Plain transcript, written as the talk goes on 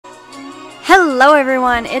Hello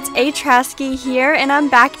everyone, it's Atrasky here and I'm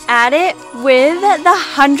back at it with the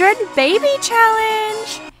 100 baby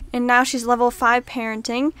challenge. And now she's level 5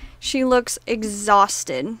 parenting. She looks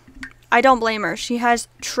exhausted. I don't blame her. She has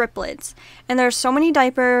triplets and there's so many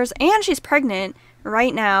diapers and she's pregnant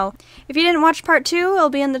right now. If you didn't watch part 2, it'll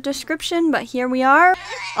be in the description, but here we are.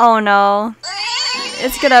 Oh no.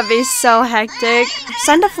 It's gonna be so hectic.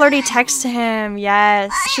 Send a flirty text to him.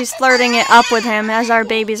 Yes. She's flirting it up with him as our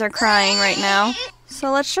babies are crying right now.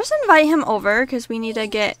 So let's just invite him over because we need to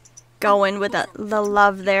get going with the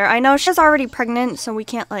love there. I know she's already pregnant, so we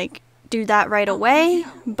can't like do that right away.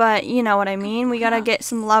 But you know what I mean. We gotta get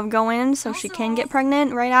some love going so she can get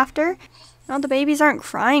pregnant right after. No, the babies aren't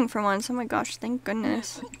crying for once. Oh my gosh, thank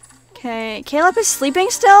goodness. Okay, Caleb is sleeping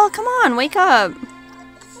still? Come on, wake up.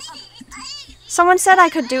 Someone said I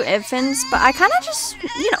could do infants, but I kind of just,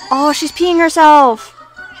 oh, she's peeing herself.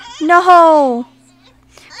 No.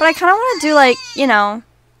 But I kind of want to do like,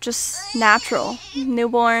 just natural.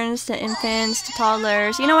 Newborns to infants to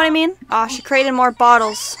toddlers. You know what I mean? Oh, she created more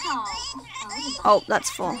bottles. Oh, that's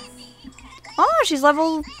full. Oh, she's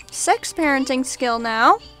level 6 parenting skill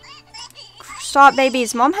now. Stop,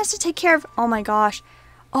 babies. Mom has to take care of... Oh my gosh.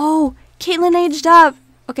 Oh, Caitlin aged up.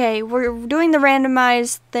 Okay, we're doing the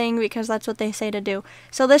randomized thing because that's what they say to do.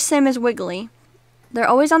 So this sim is Wiggly. They're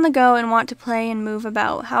always on the go and want to play and move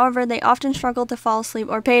about. However, they often struggle to fall asleep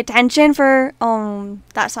or pay attention for... Oh,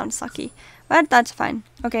 that sounds sucky. But that's fine.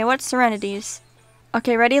 Okay, what's Serenity's?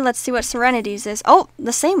 Okay, ready? Let's see what Serenity's is. Oh,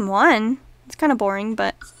 the same one. It's kind of boring,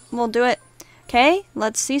 but we'll do it. Okay,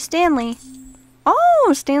 let's see Stanley.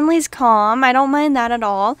 Oh, Stanley's calm. I don't mind that at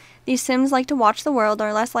all. These Sims like to watch the world,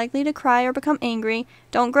 are less likely to cry or become angry,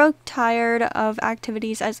 don't grow tired of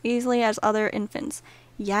activities as easily as other infants.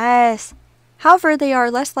 Yes. However, they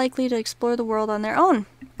are less likely to explore the world on their own.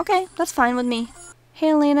 Okay, that's fine with me.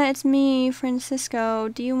 Hey Elena, it's me, Francisco.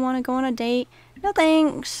 Do you want to go on a date? No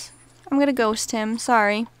thanks. I'm gonna ghost him.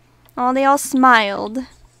 Sorry. Oh, they all smiled.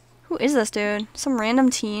 Who is this dude? Some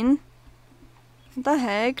random teen? What the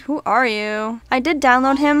heck? Who are you? I did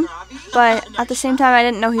download him, but at the same time I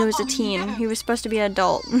didn't know he was a teen. He was supposed to be an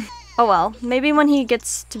adult. Oh well, maybe when he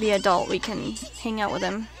gets to be adult we can hang out with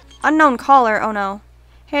him. Unknown caller, oh no.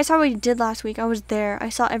 Hey, I saw what you did last week. I was there. I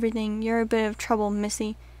saw everything. You're a bit of trouble,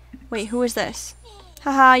 Missy. Wait, who is this?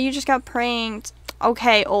 Haha, you just got pranked.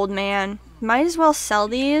 Okay, old man. Might as well sell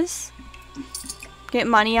these. Get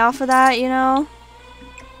money off of that, you know?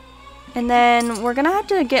 And then we're gonna have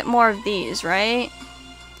to get more of these, right?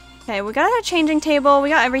 Okay, we got a changing table. We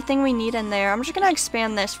got everything we need in there. I'm just gonna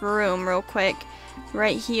expand this room real quick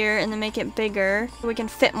right here and then make it bigger. We can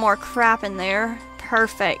fit more crap in there.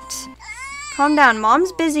 Perfect. Calm down.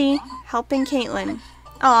 Mom's busy helping Caitlin.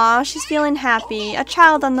 Aw, she's feeling happy. A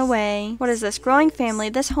child on the way. What is this? Growing family.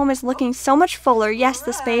 This home is looking so much fuller. Yes,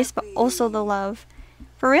 the space, but also the love.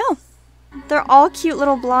 For real. They're all cute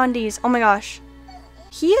little blondies. Oh my gosh.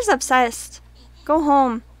 He is obsessed. Go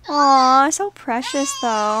home. Aw, so precious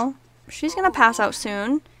though. She's gonna pass out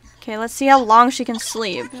soon. Okay, let's see how long she can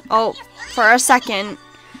sleep. Oh, for a second.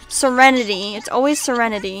 Serenity. It's always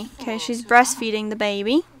Serenity. Okay, she's breastfeeding the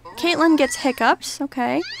baby. Caitlin gets hiccups.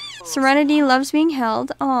 Okay. Serenity loves being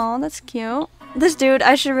held. Aw, that's cute. This dude,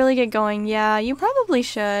 I should really get going. Yeah, you probably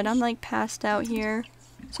should. I'm like passed out here.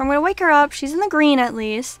 So I'm gonna wake her up. She's in the green at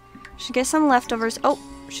least. She gets some leftovers. Oh.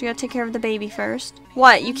 She gotta take care of the baby first.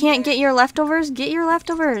 What? You can't get your leftovers? Get your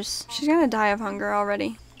leftovers. She's gonna die of hunger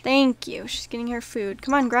already. Thank you. She's getting her food.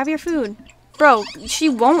 Come on, grab your food. Bro, she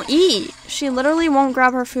won't eat. She literally won't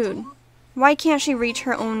grab her food. Why can't she reach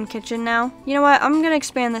her own kitchen now? You know what? I'm gonna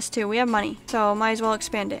expand this too. We have money, so might as well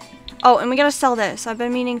expand it. Oh, and we gotta sell this. I've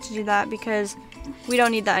been meaning to do that because we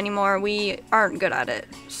don't need that anymore. We aren't good at it,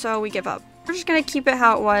 so we give up. We're just gonna keep it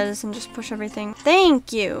how it was and just push everything.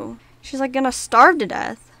 Thank you. She's like gonna starve to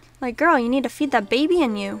death. Like, girl, you need to feed that baby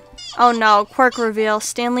in you. Oh no, quirk reveal.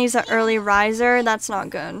 Stanley's an early riser. That's not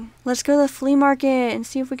good. Let's go to the flea market and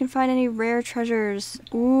see if we can find any rare treasures.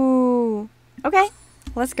 Ooh. Okay,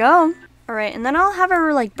 let's go. Alright, and then I'll have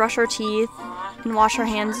her like brush her teeth and wash her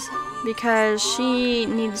hands because she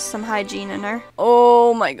needs some hygiene in her.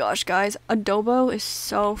 Oh my gosh, guys. Adobo is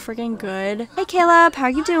so freaking good. Hey Caleb, how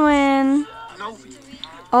you doing?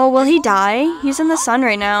 Oh, will he die? He's in the sun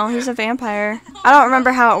right now. He's a vampire. I don't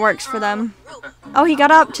remember how it works for them. Oh, he got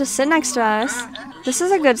up to sit next to us. This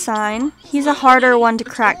is a good sign. He's a harder one to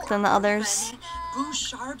crack than the others.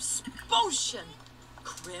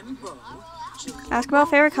 Ask about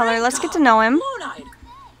favorite color. Let's get to know him.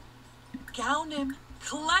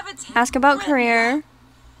 Ask about career.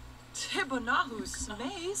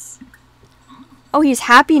 Oh, he's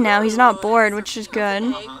happy now. He's not bored, which is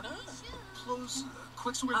good.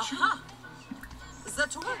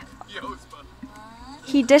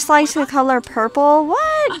 He dislikes the color purple.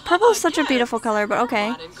 What? Purple is such a beautiful color, but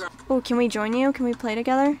okay. Oh, can we join you? Can we play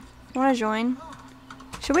together? I want to join.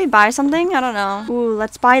 Should we buy something? I don't know. Ooh,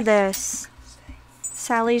 let's buy this.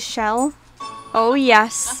 Sally's shell. Oh,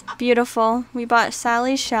 yes. Beautiful. We bought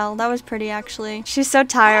Sally's shell. That was pretty, actually. She's so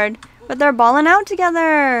tired. But they're balling out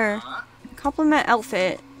together. Compliment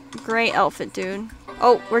outfit. Great outfit, dude.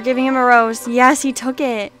 Oh, we're giving him a rose. Yes, he took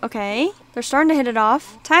it. Okay. They're starting to hit it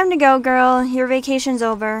off. Time to go, girl. Your vacation's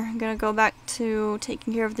over. I'm gonna go back to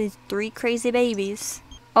taking care of these 3 crazy babies.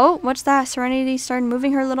 Oh, what's that? Serenity started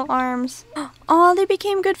moving her little arms. Oh, they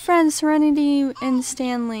became good friends, Serenity and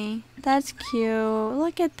Stanley. That's cute.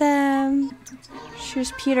 Look at them. She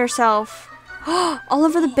just peed herself. All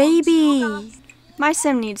over the baby. My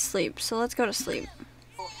sim needs sleep, so let's go to sleep.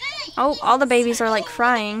 Oh, all the babies are like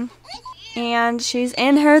crying. And she's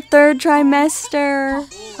in her 3rd trimester.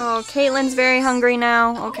 Oh, Caitlin's very hungry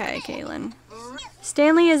now. Okay, Caitlin.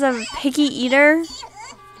 Stanley is a picky eater.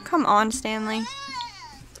 Come on, Stanley.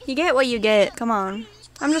 You get what you get. Come on.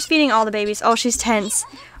 I'm just feeding all the babies. Oh, she's tense.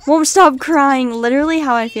 Won't stop crying. Literally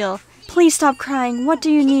how I feel. Please stop crying. What do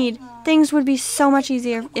you need? Things would be so much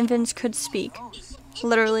easier if infants could speak.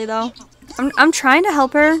 Literally, though. I'm trying to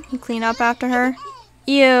help her and clean up after her.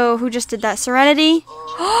 Ew, who just did that? Serenity?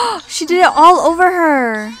 She did it all over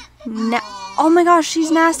her. Oh my gosh, she's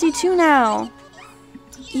nasty too now.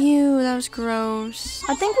 Ew, that was gross.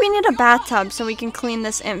 I think we need a bathtub so we can clean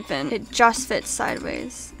this infant. It just fits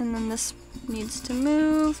sideways. And then this needs to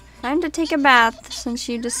move. Time to take a bath since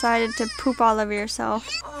you decided to poop all over yourself.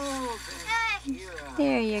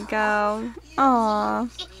 There you go. Aww.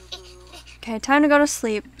 Okay, time to go to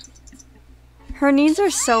sleep. Her needs are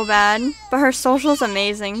so bad, but her social's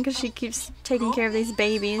amazing because she keeps taking care of these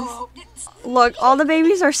babies. Look, all the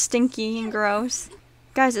babies are stinky and gross.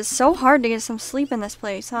 Guys, it's so hard to get some sleep in this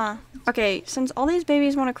place, huh? Okay, since all these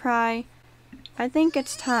babies want to cry, I think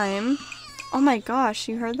it's time. Oh my gosh,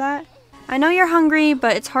 you heard that? I know you're hungry,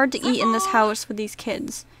 but it's hard to eat in this house with these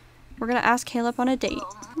kids. We're gonna ask Caleb on a date.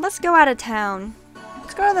 Let's go out of town.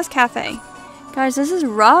 Let's go to this cafe. Guys, this is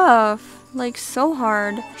rough. Like, so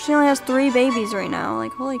hard. She only has 3 babies right now.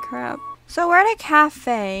 Like, holy crap. So we're at a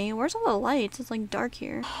cafe. Where's all the lights? It's like dark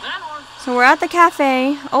here. So we're at the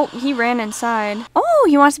cafe. Oh, he ran inside. Oh,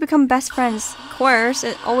 he wants to become best friends. Of course,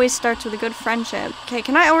 it always starts with a good friendship. Okay,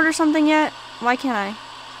 can I order something yet? Why can't I?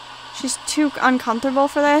 She's too uncomfortable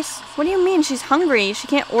for this. What do you mean? She's hungry. She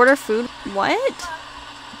can't order food. What?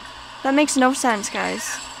 That makes no sense,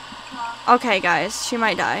 guys. Okay, guys, she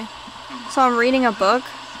might die. So I'm reading a book.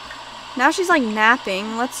 Now she's like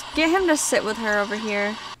napping. Let's get him to sit with her over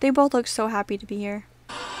here. They both look so happy to be here.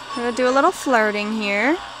 We're gonna do a little flirting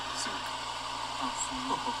here.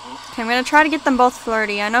 Okay, I'm gonna try to get them both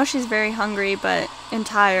flirty. I know she's very hungry, and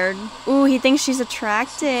tired. Ooh, he thinks she's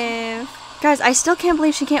attractive. Guys, I still can't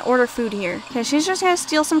believe she can't order food here. Okay, she's just gonna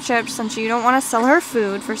steal some chips since you don't want to sell her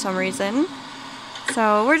food for some reason.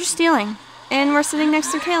 So we're just stealing. And we're sitting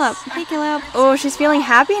next to Caleb. Hey, Caleb. Oh, she's feeling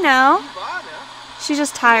happy now. She's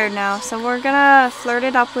just tired now, so we're gonna flirt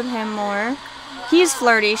it up with him more. He's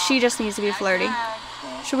flirty, she just needs to be flirty.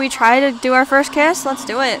 Should we try to do our first kiss? Let's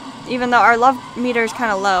do it. Even though our love meter is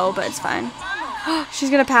kind of low, but it's fine.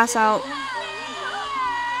 She's gonna pass out.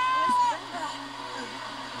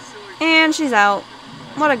 And she's out.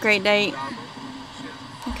 What a great date.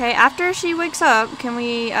 Okay, after she wakes up, can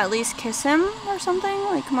we at least kiss him or something?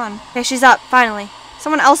 Like, come on. Okay, she's up, finally.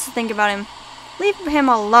 Someone else to think about him. Leave him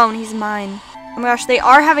alone, he's mine. Oh my gosh, they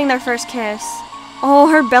are having their first kiss. Oh,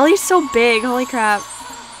 her belly's so big. Holy crap.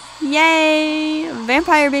 Yay!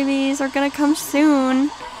 Vampire babies are gonna come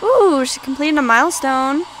soon. Ooh, she completed a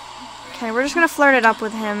milestone. Okay, we're just gonna flirt it up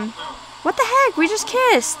with him. What the heck? We just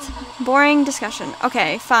kissed. Boring discussion.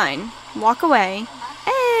 Okay, fine. Walk away.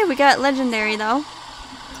 Hey, we got legendary though.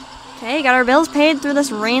 Okay, got our bills paid through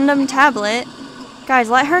this random tablet. Guys,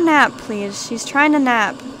 let her nap, please. She's trying to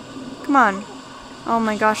nap. Come on. Oh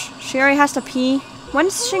my gosh, she already has to pee.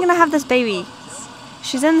 When's she gonna have this baby?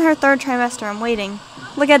 She's in her 3rd trimester, I'm waiting.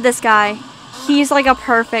 Look at this guy. He's like a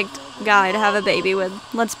perfect guy to have a baby with.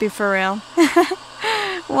 Let's be for real.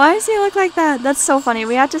 Why does he look like that? That's so funny.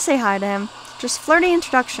 We had to say hi to him. Just flirty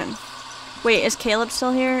introduction. Wait, is Caleb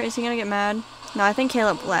still here? Is he gonna get mad? No, I think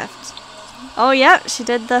Caleb left. Oh, yep, she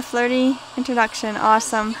did the flirty introduction.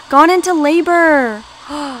 Awesome. Gone into labor.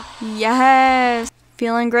 Yes.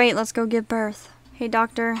 Feeling great. Let's go give birth. Hey,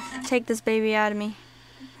 doctor, take this baby out of me.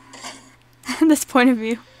 This point of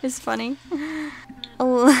view is funny.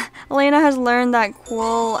 Elena has learned that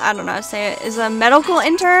Quoll, I don't know how to say it, is a medical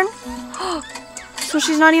intern. So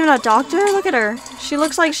she's not even a doctor? Look at her. She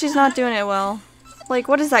looks like she's not doing it well. Like,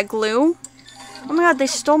 what is that, glue? Oh my god, they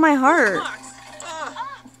stole my heart.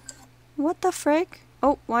 What the frick?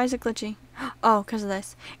 Oh, why is it glitchy? Oh, because of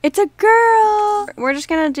this. It's a girl! We're just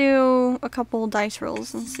gonna do a couple dice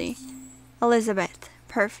rolls and see. Elizabeth.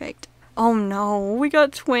 Perfect. Oh no, we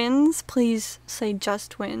got twins. Please say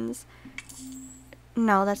just twins.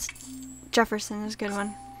 No, that's... Jefferson is a good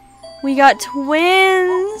one. We got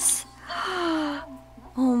twins!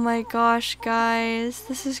 Oh my gosh, guys.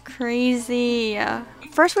 This is crazy.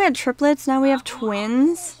 First we had triplets, now we have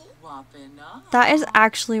twins. That is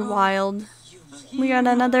actually wild. We got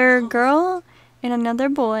another girl and another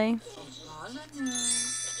boy.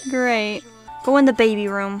 Great. Go in the baby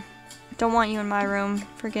room. Don't want you in my room.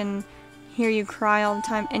 Freaking hear you cry all the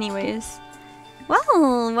time anyways.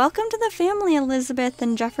 Well, welcome to the family, Elizabeth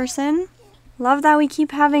and Jefferson. Love that we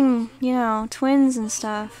keep having, you know, twins and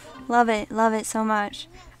stuff. Love it so much.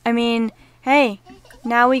 I mean, hey,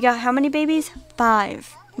 now we got how many babies?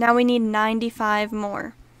 5. Now we need 95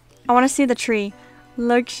 more. I want to see the tree.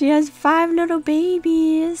 Look, she has 5 little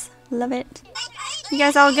babies. Love it. You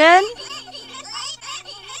guys all good?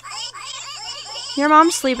 Your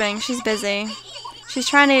mom's sleeping. She's busy. She's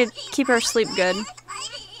trying to keep her sleep good.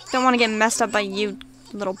 Don't want to get messed up by you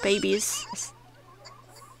little babies.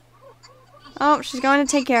 Oh, she's going to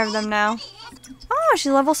take care of them now. Oh,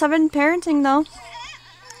 she's level 7 parenting though.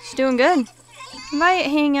 She's doing good. Invite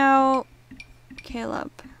Hangout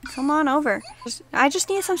Caleb. Come on over. I just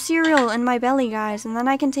need some cereal in my belly, guys, and then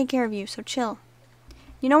I can take care of you, so chill.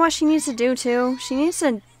 You know what she needs to do too? She needs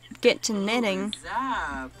to get to knitting.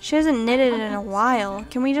 She hasn't knitted in a while.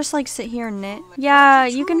 Can we just like sit here and knit? Yeah,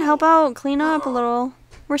 you can help out clean up a little.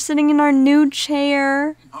 We're sitting in our new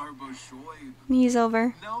chair. He's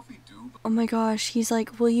over. Oh my gosh, he's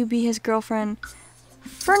like, will you be his girlfriend?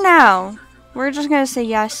 For now. We're just gonna say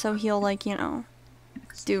yes so he'll like, you know,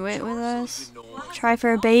 do it with us. Try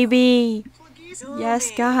for a baby.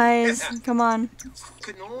 Yes, guys. Come on.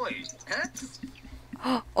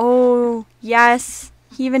 Oh, yes.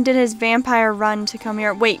 He even did his vampire run to come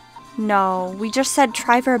here. Wait, no. We just said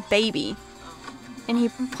try for a baby. And he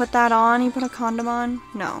put that on? He put a condom on?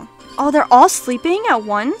 No. Oh, they're all sleeping at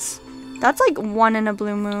once? That's like one in a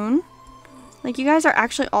blue moon. Like, you guys are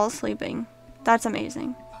actually all sleeping. That's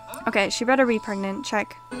amazing. Okay, she better be pregnant.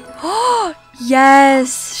 Check. Oh,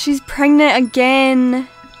 yes! She's pregnant again!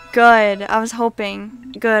 Good. I was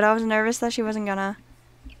hoping. Good. I was nervous that she wasn't gonna.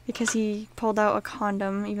 Because he pulled out a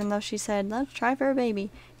condom, even though she said, let's try for a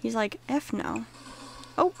baby. He's like, F no.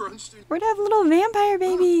 Oh, we're to have little vampire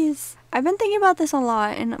babies! I've been thinking about this a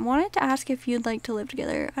lot and wanted to ask if you'd like to live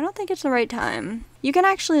together. I don't think it's the right time. You can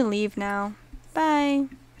actually leave now. Bye.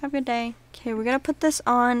 Have a good day. Okay, we're gonna put this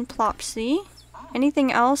on Plopsy.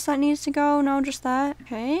 Anything else that needs to go? No, just that.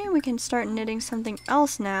 Okay, we can start knitting something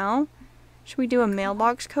else now. Should we do a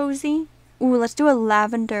mailbox cozy? Ooh, let's do a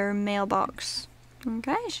lavender mailbox.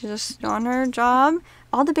 Okay, she's just on her job.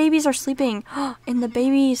 All the babies are sleeping. And the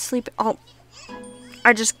babies sleep. Oh,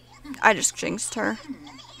 I just jinxed her.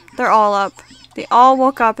 They're all up. They all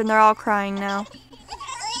woke up and they're all crying now.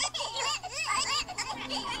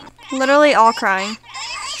 Literally all crying.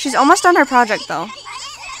 She's almost done her project though.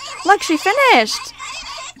 Look, she finished!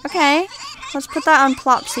 Okay, let's put that on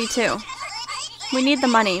Plopsy too. We need the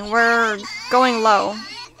money. We're going low.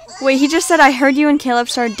 Wait, he just said, I heard you and Caleb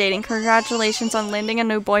started dating. Congratulations on landing a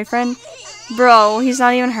new boyfriend. Bro, he's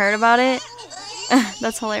not even heard about it.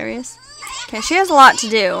 That's hilarious. Okay, she has a lot to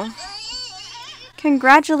do.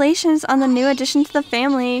 Congratulations on the new addition to the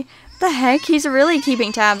family. What the heck? He's really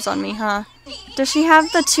keeping tabs on me, huh? Does she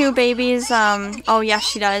have the 2 babies? Oh, yes,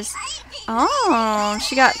 she does. Oh,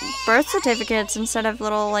 she got birth certificates instead of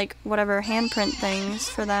little, like, whatever, handprint things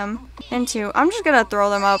for them. And 2. I'm just gonna throw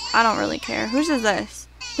them up. I don't really care. Whose is this?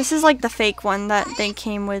 This is, like, the fake one that they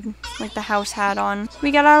came with, like, the house hat on.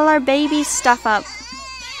 We got all our baby stuff up.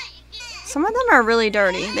 Some of them are really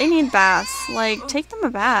dirty. They need baths. Like, take them a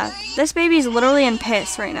bath. This baby's literally in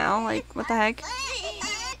piss right now. Like, what the heck?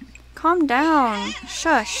 Calm down.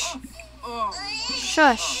 Shush.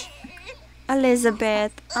 Shush.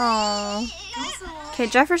 Elizabeth. Oh. Okay,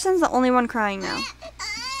 Jefferson's the only one crying now.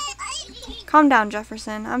 Calm down,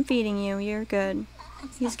 Jefferson. I'm feeding you. You're good.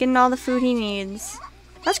 He's getting all the food he needs.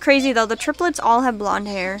 That's crazy, though. The triplets all have blonde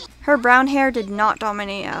hair. Her brown hair did not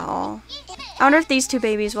dominate at all. I wonder if these 2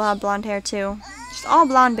 babies will have blonde hair, too. Just all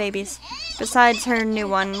blonde babies. Besides her new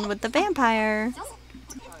one with the vampire.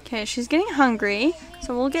 Okay, she's getting hungry.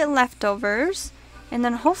 So we'll get leftovers. And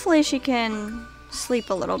then hopefully she can sleep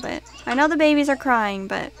a little bit. I know the babies are crying,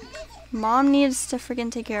 but Mom needs to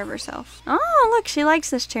freaking take care of herself. Oh, look, she likes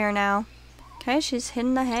this chair now. Okay, she's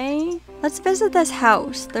hidden the hay. Let's visit this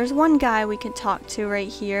house. There's one guy we could talk to right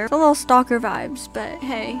here. It's a little stalker vibes, but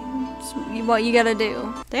hey, it's what you gotta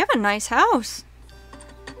do. They have a nice house.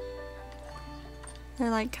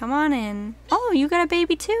 They're like, come on in. Oh, you got a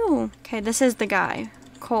baby too. Okay, this is the guy,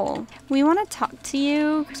 Cole. We want to talk to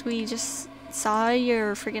you because we just saw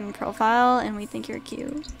your freaking profile and we think you're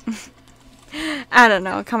cute. I don't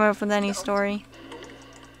know, come up with any story.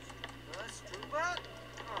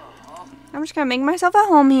 I'm just gonna make myself at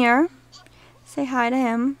home here. Say hi to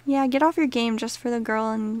him. Yeah, get off your game just for the girl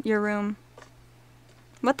in your room.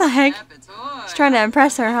 What the heck? He's trying to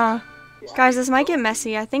impress her, huh? Guys, this might get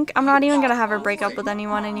messy. I think I'm not even gonna have her break up with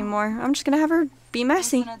anyone anymore. I'm just gonna have her be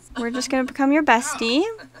messy. We're just gonna become your bestie.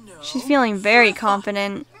 She's feeling very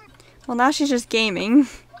confident. Well, now she's just gaming.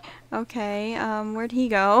 Okay, where'd he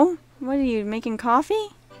go? What are you, making coffee?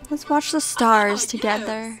 Let's watch the stars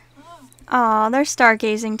together. Aw, they're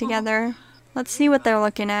stargazing together. Let's see what they're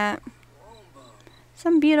looking at.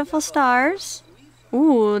 Some beautiful stars.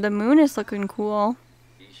 Ooh, the moon is looking cool.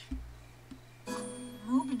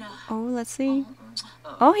 Oh, let's see.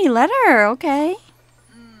 Oh, he let her. Okay.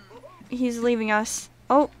 He's leaving us.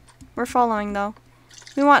 Oh, we're following though.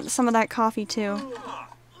 We want some of that coffee too.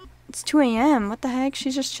 It's 2 a.m. What the heck?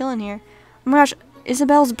 She's just chilling here. Oh my gosh,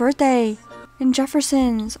 Isabel's birthday in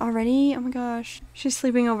Jefferson's already. Oh my gosh. She's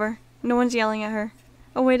sleeping over. No one's yelling at her.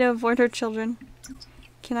 A way to avoid her children.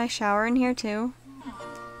 Can I shower in here too?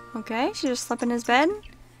 Okay, she just slept in his bed.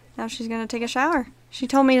 Now she's gonna take a shower. She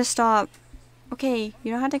told me to stop. Okay,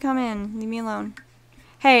 you don't have to come in. Leave me alone.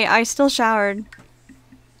 Hey, I still showered.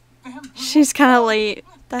 She's kind of late.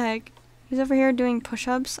 What the heck? He's over here doing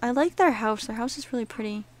push-ups. I like their house. Their house is really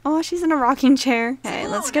pretty. Oh, she's in a rocking chair. Okay,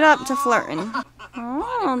 let's get up to flirting.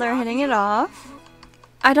 Oh, they're hitting it off.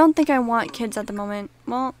 I don't think I want kids at the moment.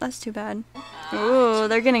 Well, that's too bad. Ooh,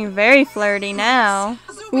 they're getting very flirty now.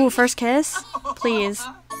 Ooh, first kiss? Please.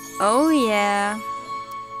 Oh, yeah.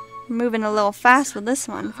 Moving a little fast with this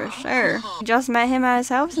one, for sure. Just met him at his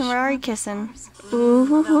house and we're already kissing.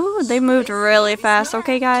 Ooh, they moved really fast.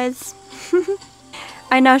 Okay, guys?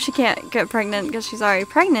 I know she can't get pregnant because she's already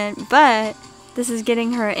pregnant, but this is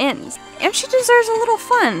getting her in. And she deserves a little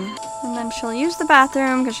fun. And then she'll use the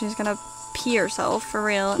bathroom because she's gonna pee herself, for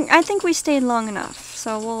real. I think we stayed long enough,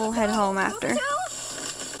 so we'll head home after.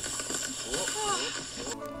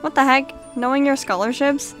 What the heck? Knowing your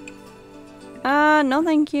scholarships? No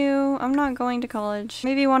thank you. I'm not going to college.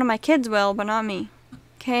 Maybe one of my kids will, but not me.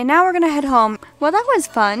 Okay, now we're gonna head home. Well, that was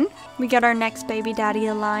fun. We got our next baby daddy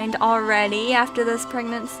aligned already after this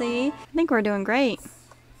pregnancy. I think we're doing great.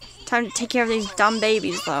 Time to take care of these dumb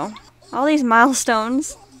babies, though. All these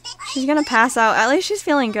milestones. She's gonna pass out. At least she's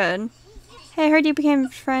feeling good. Hey, I heard you became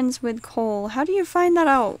friends with Cole. How do you find that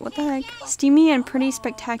out? What the heck? Steamy and pretty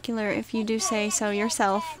spectacular if you do say so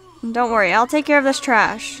yourself. Don't worry, I'll take care of this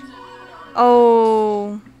trash.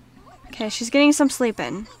 Oh. Okay, she's getting some sleep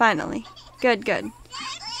in. Finally. Good, good.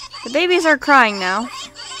 The babies are crying now.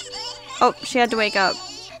 Oh, she had to wake up.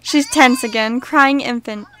 She's tense again. Crying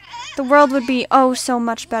infant. The world would be oh so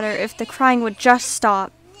much better if the crying would just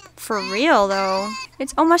stop. For real, though.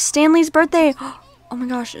 It's almost Stanley's birthday. Oh my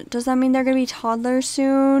gosh, does that mean they're gonna be toddlers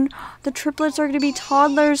soon? The triplets are gonna be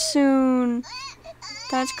toddlers soon.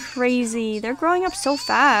 That's crazy. They're growing up so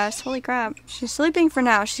fast. Holy crap. She's sleeping for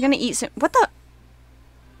now. She's gonna eat soon. What the?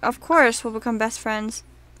 Of course, we'll become best friends.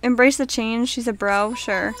 Embrace the change. She's a bro.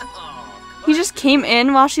 Sure. He just came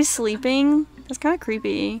in while she's sleeping. That's kind of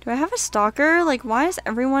creepy. Do I have a stalker? Like, why has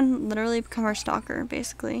everyone literally become her stalker,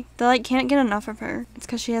 basically? They, like, can't get enough of her. It's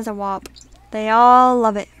because she has a WAP. They all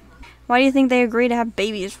love it. Why do you think they agree to have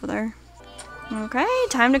babies with her? Okay,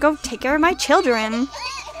 time to go take care of my children.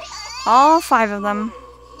 All 5 of them.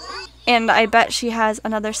 And I bet she has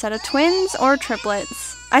another set of twins or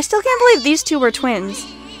triplets. I still can't believe these 2 were twins.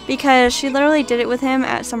 Because she literally did it with him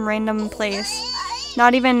at some random place.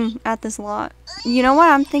 Not even at this lot. You know what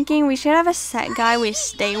I'm thinking? We should have a set guy we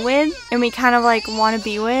stay with. And we kind of like want to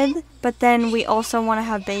be with. But then we also want to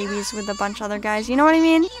have babies with a bunch of other guys. You know what I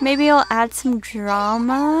mean? Maybe I'll add some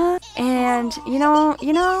drama. And, you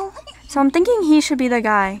know. So I'm thinking he should be the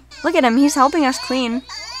guy. Look at him. He's helping us clean.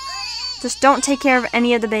 Just don't take care of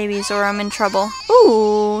any of the babies or I'm in trouble.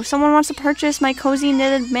 Ooh, someone wants to purchase my cozy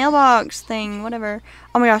knitted mailbox thing. Whatever.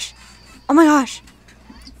 Oh my gosh. Oh my gosh.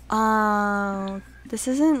 Oh, this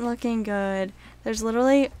isn't looking good. There's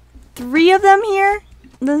literally 3 of them here.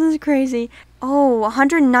 This is crazy. Oh,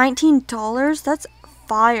 $119? That's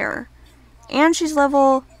fire. And she's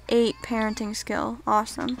level 8 parenting skill.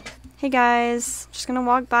 Awesome. Hey guys, just gonna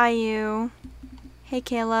walk by you. Hey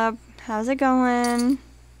Caleb, how's it going?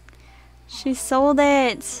 She sold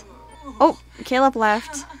it. Oh, Caleb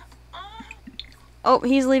left. Oh,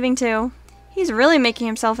 he's leaving too. He's really making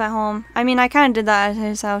himself at home. I mean, I kind of did that at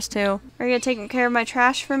his house too. Are you taking care of my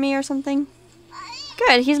trash for me or something?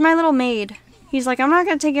 Good, he's my little maid. He's like, I'm not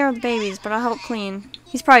going to take care of the babies, but I'll help clean.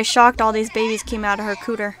 He's probably shocked all these babies came out of her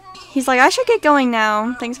cooter. He's like, I should get going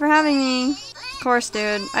now. Thanks for having me. Of course,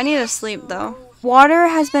 dude. I need to sleep, though. Water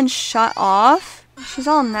has been shut off. She's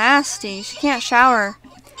all nasty. She can't shower.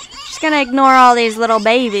 She's going to ignore all these little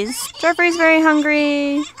babies. Jeffrey's very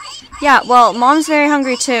hungry. Yeah, well, Mom's very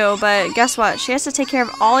hungry, too. But guess what? She has to take care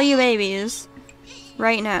of all you babies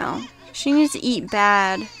right now. She needs to eat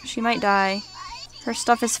bad. She might die. Her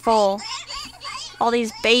stuff is full. All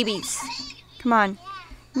these babies. Come on.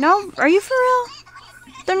 No, are you for real?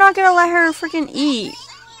 They're not gonna let her freaking eat.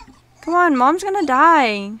 Come on, Mom's gonna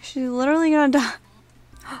die. She's literally gonna die.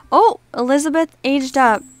 Oh, Elizabeth aged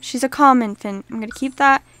up. She's a calm infant. I'm gonna keep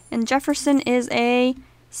that. And Jefferson is a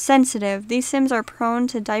sensitive. These Sims are prone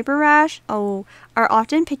to diaper rash. Oh, are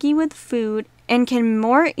often picky with food and can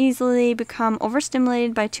more easily become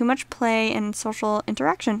overstimulated by too much play and social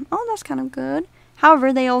interaction. Oh, that's kind of good.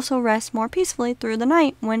 However, they also rest more peacefully through the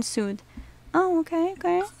night when soothed. Oh, okay,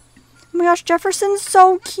 okay. Oh my gosh, Jefferson's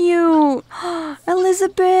so cute.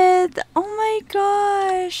 Elizabeth. Oh my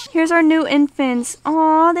gosh. Here's our new infants.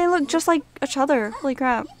 Aw, they look just like each other. Holy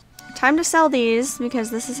crap. Time to sell these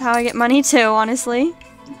because this is how I get money too, honestly.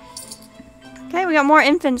 Okay, we got more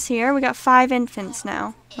infants here. We got 5 infants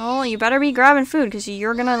now. Oh, you better be grabbing food because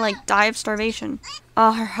you're gonna like die of starvation.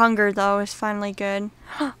 Oh, her hunger though is finally good.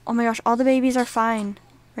 Oh my gosh, all the babies are fine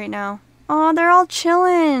right now. Oh, they're all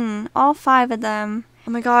chilling. All 5 of them.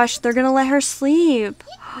 Oh my gosh, they're gonna let her sleep.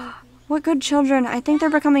 What good children. I think they're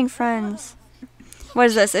becoming friends. What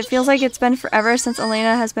is this? It feels like it's been forever since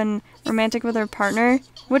Elena has been romantic with her partner.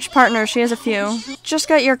 Which partner? She has a few. Just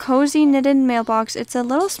got your cozy knitted mailbox. It's a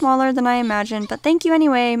little smaller than I imagined, but thank you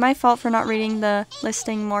anyway. My fault for not reading the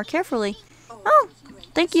listing more carefully. Oh,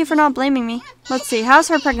 thank you for not blaming me. Let's see, how's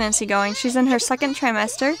her pregnancy going? She's in her 2nd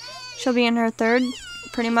trimester. She'll be in her 3rd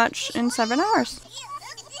pretty much in 7 hours.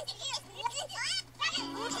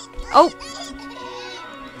 Oh!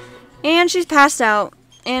 And she's passed out.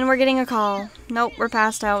 And we're getting a call. Nope, we're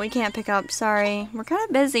passed out. We can't pick up. Sorry. We're kind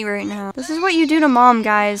of busy right now. This is what you do to Mom,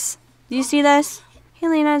 guys. Do you see this? Hey,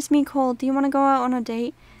 Lena, it's me, Cole. Do you want to go out on a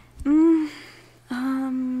date?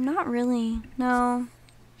 Not really. No.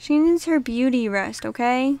 She needs her beauty rest,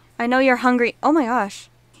 okay? I know you're hungry. Oh my gosh.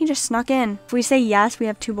 He just snuck in. If we say yes, we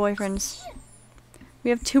have 2 boyfriends.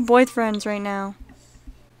 We have 2 boyfriends right now.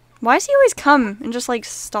 Why does he always come and just, like,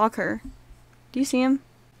 stalk her? Do you see him?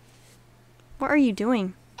 What are you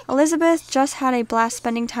doing? Elizabeth just had a blast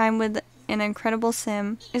spending time with an incredible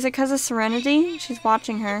sim. Is it because of Serenity? She's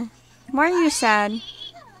watching her. Why are you sad?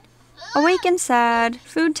 Awake and sad.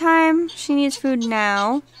 Food time. She needs food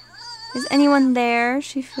now. Is anyone there?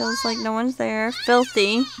 She feels like no one's there.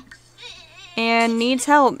 Filthy. And needs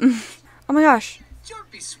help. Oh my gosh.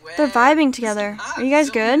 They're vibing together. Are you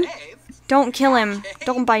guys good? Don't kill him.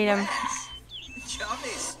 Don't bite him.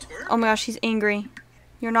 Oh my gosh, he's angry.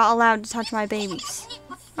 You're not allowed to touch my babies.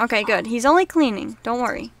 Okay, good. He's only cleaning. Don't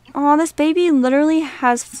worry. Oh, this baby literally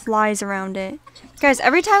has flies around it. Guys,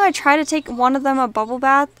 every time I try to take one of them a bubble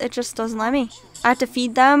bath, it just doesn't let me. I have to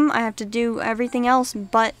feed them. I have to do everything else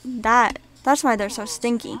but that. That's why they're so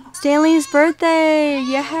stinky. Stanley's birthday!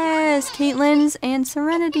 Yes! Caitlin's and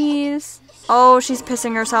Serenity's. Oh, she's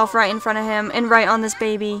pissing herself right in front of him and right on this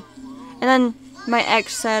baby. And then my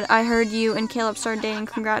ex said, I heard you and Caleb started dating.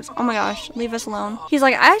 Congrats. Oh my gosh, leave us alone. He's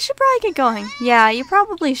like, I should probably get going. Yeah, you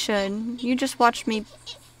probably should. You just watched me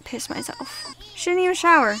piss myself. She didn't even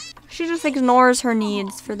shower. She just ignores her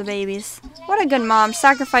needs for the babies. What a good mom,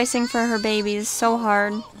 sacrificing for her babies so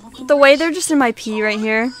hard. The way they're just in my pee right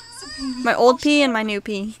here. My old pee and my new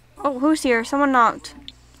pee. Oh, who's here? Someone knocked.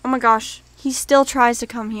 Oh my gosh, he still tries to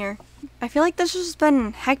come here. I feel like this has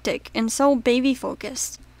been hectic and so baby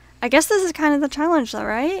focused. I guess this is kind of the challenge though,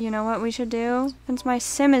 right? You know what we should do? Since my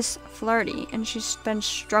sim is flirty and she's been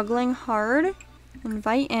struggling hard,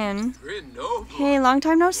 invite in. Hey, long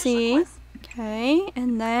time no see. Okay,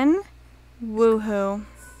 and then woohoo.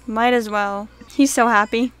 Might as well. He's so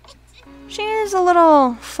happy. She needs a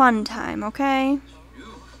little fun time, okay?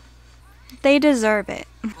 They deserve it.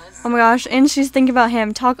 Oh my gosh, and she's thinking about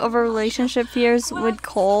him. Talk over relationship fears with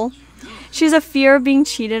Cole. She's a fear of being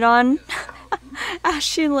cheated on.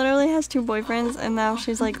 She literally has 2 boyfriends, and now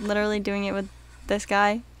she's like literally doing it with this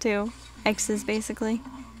guy too. Exes basically.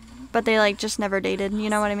 But they like just never dated, you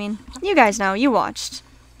know what I mean? You guys know, you watched.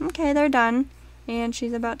 Okay, they're done. And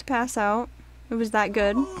she's about to pass out. It was that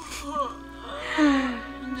good.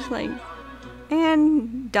 She's like,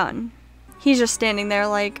 And done. He's just standing there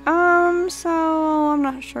like, so I'm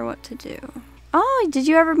not sure what to do. Oh, did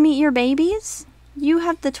you ever meet your babies? You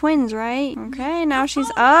have the twins, right? Okay, now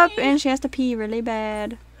she's up and she has to pee really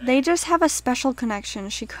bad. They just have a special connection.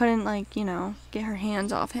 She couldn't, like, you know, get her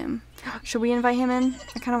hands off him. Should we invite him in?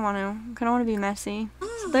 I kind of want to. I kind of want to be messy.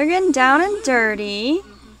 So they're getting down and dirty.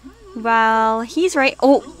 Well, he's right.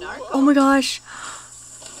 Oh my gosh.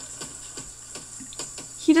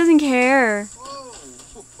 He doesn't care.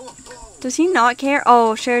 Does he not care?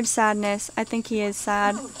 Oh, shared sadness. I think he is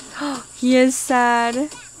sad. He is sad.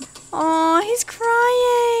 Oh, he's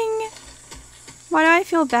crying. Why do I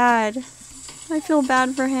feel bad? I feel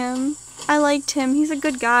bad for him. I liked him. He's a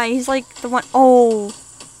good guy. He's like the one. Oh,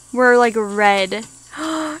 we're like red.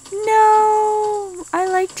 No, I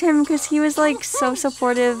liked him because he was like so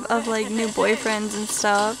supportive of like new boyfriends and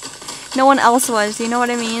stuff. No one else was. You know what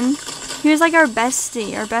I mean? He was like our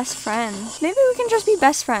bestie, our best friend. Maybe we can just be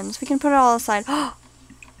best friends. We can put it all aside.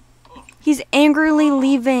 He's angrily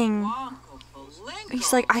leaving.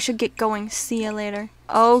 He's like, I should get going. See you later.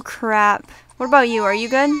 Oh, crap. What about you? Are you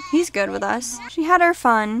good? He's good with us. She had her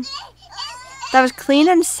fun. That was clean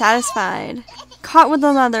and satisfied. Caught with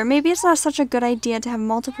another. Maybe it's not such a good idea to have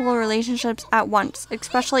multiple relationships at once,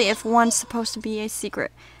 especially if one's supposed to be a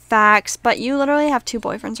secret. Facts. But you literally have 2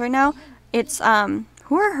 boyfriends right now. It's,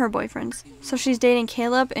 who are her boyfriends? So she's dating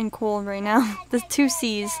Caleb and Cole right now. The 2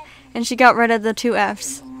 C's. And she got rid of the 2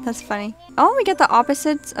 F's. That's funny. Oh, we get the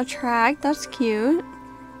opposites attract. That's cute.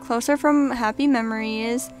 Closer from happy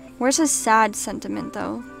memories. Where's his sad sentiment,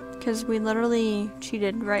 though? Because we literally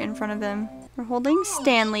cheated right in front of him. We're holding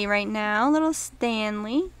Stanley right now. Little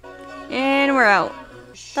Stanley. And we're out.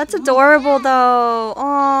 That's adorable, though.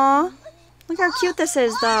 Aww. Look how cute this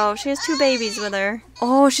is, though. She has 2 babies with her.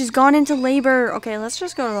 Oh, she's gone into labor. Okay, let's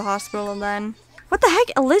just go to the hospital then. What the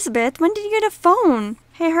heck, Elizabeth? When did you get a phone?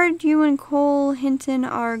 Hey, I heard you and Cole Hinton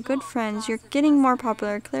are good friends. You're getting more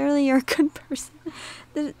popular. Clearly, you're a good person.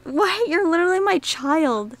 What? You're literally my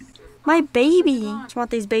child. My baby. I just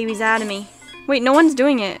want these babies out of me. Wait, no one's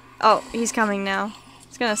doing it. Oh, he's coming now. I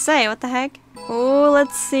was gonna say, what the heck? Oh,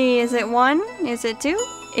 let's see. Is it 1? Is it 2?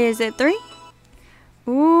 Is it 3?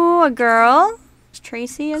 Ooh, a girl.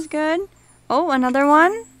 Tracy is good. Oh, another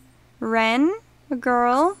one. Ren, a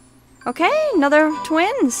girl. Okay, another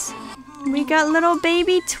twins. We got little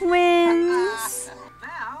baby twins.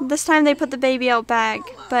 This time they put the baby out back.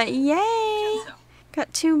 But yay!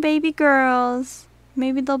 Got 2 baby girls.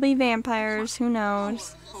 Maybe they'll be vampires. Who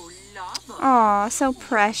knows? Aw, so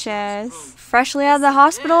precious. Freshly out of the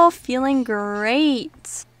hospital, feeling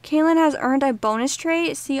great. Kaylin has earned a bonus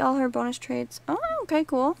trait. See all her bonus traits. Oh, okay,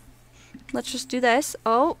 cool. Let's just do this.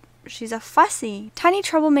 Oh, she's a fussy. Tiny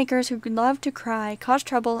troublemakers who love to cry, cause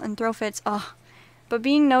trouble, and throw fits. Ugh. But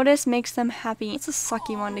being noticed makes them happy. It's a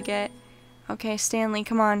sucky one to get. Okay, Stanley,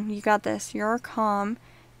 come on. You got this. You're calm.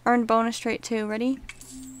 Earned bonus trait too. Ready?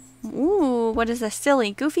 Ooh, what is this?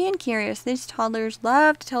 Silly, goofy, and curious. These toddlers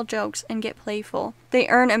love to tell jokes and get playful. They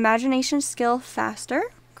earn imagination skill faster.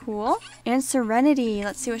 Cool. And serenity.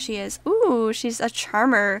 Let's see what she is. Ooh, she's a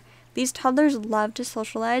charmer. These toddlers love to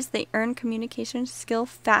socialize. They earn communication skill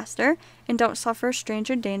faster and don't suffer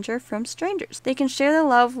stranger danger from strangers. They can share their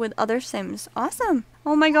love with other Sims. Awesome.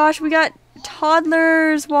 Oh my gosh, we got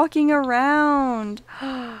toddlers walking around.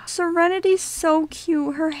 Serenity's so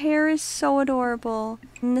cute. Her hair is so adorable.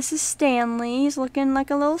 And this is Stanley. He's looking like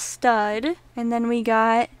a little stud. And then we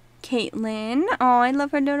got Caitlin. Oh, I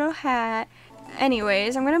love her little hat.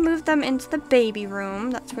 Anyways, I'm going to move them into the baby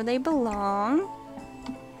room. That's where they belong.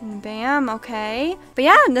 And bam, okay. But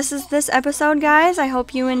yeah, this is this episode, guys. I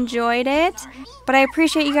hope you enjoyed it. But I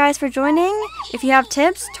appreciate you guys for joining. If you have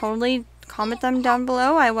tips, totally comment them down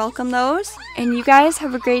below. I welcome those. And you guys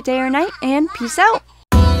have a great day or night, and peace out.